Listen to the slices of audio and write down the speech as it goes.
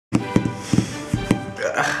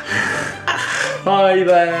Hi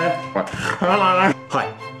there. Hello.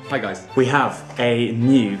 Hi. Hi guys. We have a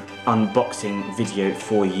new unboxing video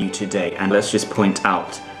for you today, and let's just point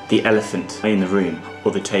out the elephant in the room,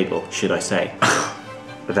 or the table, should I say.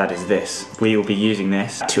 That is this. We will be using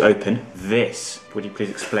this to open this. Would you please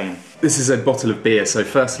explain? This is a bottle of beer, so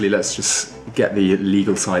firstly let's just get the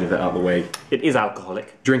legal side of it out of the way. It is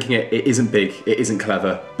alcoholic. Drinking it isn't big, it isn't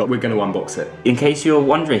clever, but we're going to unbox it. In case you're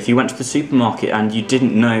wondering, if you went to the supermarket and you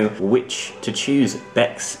didn't know which to choose,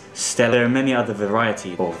 Beck's, Stella, there are many other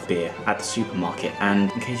varieties of beer at the supermarket,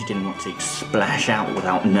 and in case you didn't want to splash out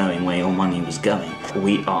without knowing where your money was going,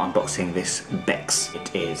 we are unboxing this Beck's.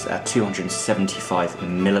 It is 275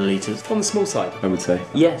 millilitres. On the small side, I would say.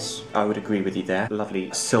 Yes, I would agree with you there.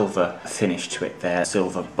 Lovely silver finish to it there.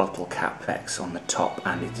 Silver bottle cap, Beck's on the top,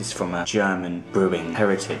 and it is from a German brewing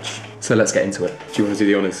heritage. So let's get into it. Do you want to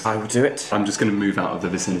do the honours? I will do it. I'm just going to move out of the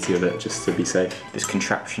vicinity of it just to be safe. This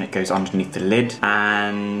contraption, it goes underneath the lid,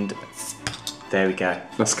 and there we go.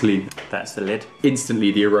 That's clean. That's the lid.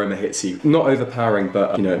 Instantly the aroma hits you. Not overpowering,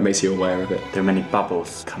 but you know, it makes you aware of it. There are many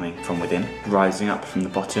bubbles coming from within, rising up from the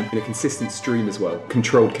bottom. In a consistent stream as well.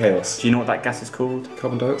 Controlled chaos. Do you know what that gas is called?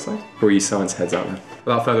 Carbon dioxide? Or are you science heads out there?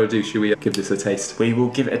 Without further ado, should we give this a taste? We will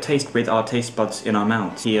give it a taste with our taste buds in our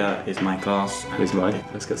mouths. Here is my glass. Here's mine.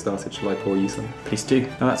 Let's get started. Shall I pour you some? Please do.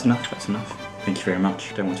 No, that's enough. That's enough. Thank you very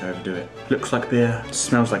much. Don't want to overdo it. Looks like beer.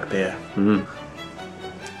 Smells like beer.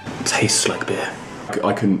 Tastes like beer.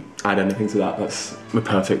 I couldn't add anything to that. That's the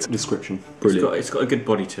perfect description. Brilliant. It's got a good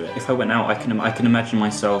body to it. If I went out, I can imagine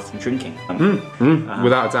myself drinking.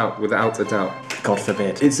 Without a doubt. Without a doubt. God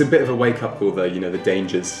forbid. It's a bit of a wake-up call though, you know, the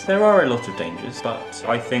dangers. There are a lot of dangers, but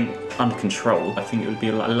I think under control, I think it would be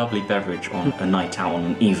a lovely beverage on a night out, on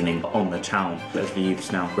an evening on the town, as we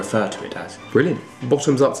used now refer to it as. Brilliant.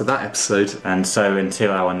 Bottoms up to that episode. And so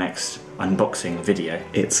until our next unboxing video,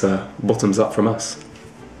 it's bottoms up from us.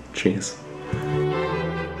 Cheers.